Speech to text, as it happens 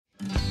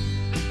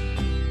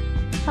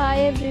Hi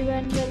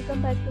everyone,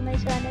 welcome back to my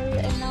channel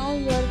and now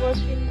you are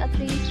watching a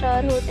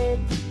 3-star hotel.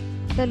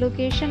 The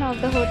location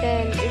of the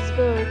hotel is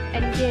good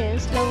and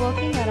guests love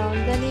walking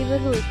around the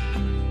neighborhood.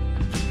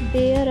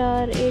 There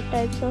are 8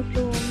 types of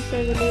rooms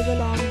available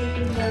on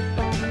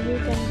booking.com. You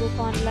can book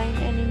online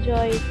and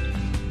enjoy it.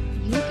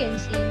 You can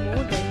see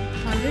more than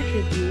 100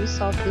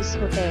 reviews of this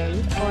hotel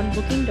on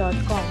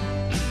booking.com.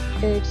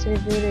 Its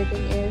review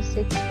rating is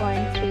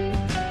 6.3,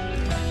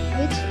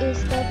 which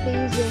is the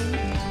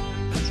pleasing.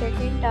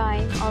 Check-in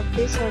time of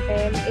this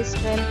hotel is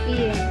 12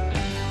 p.m.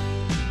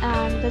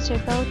 and the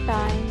checkout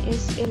time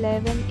is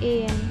 11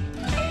 a.m.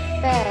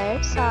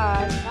 Pets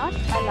are not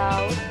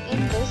allowed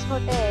in this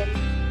hotel.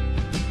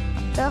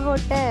 The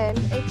hotel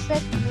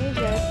accepts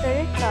major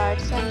credit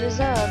cards and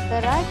reserves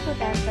the right to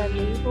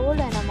temporarily hold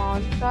an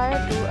amount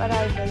prior to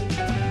arrival.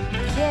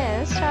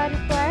 Guests are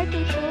required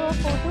to show a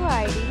photo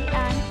ID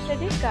and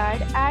credit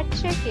card at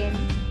check-in.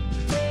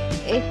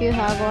 If you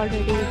have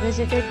already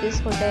visited this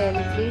hotel,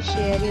 please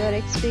share your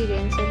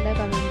experience in the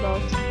comment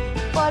box.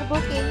 For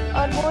booking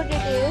or more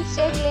details,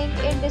 check link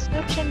in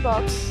description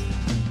box.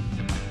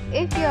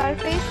 If you are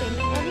facing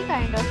any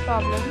kind of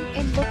problem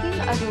in booking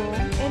a room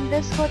in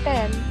this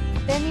hotel,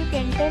 then you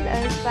can tell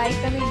us by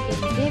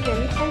commenting. We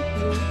will help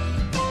you.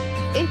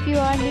 If you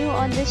are new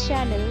on this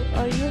channel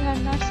or you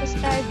have not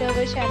subscribed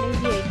our channel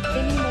yet,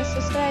 then you must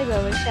subscribe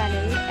our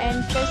channel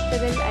and press the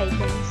bell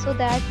icon so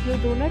that you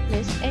do not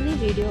miss any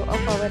video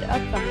of our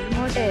upcoming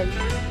hotel.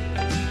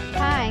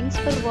 Thanks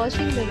for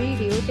watching the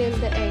video till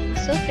the end.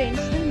 So friends,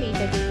 will meet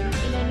again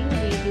in a new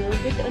video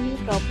with a new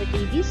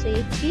property. Be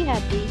safe, be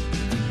happy.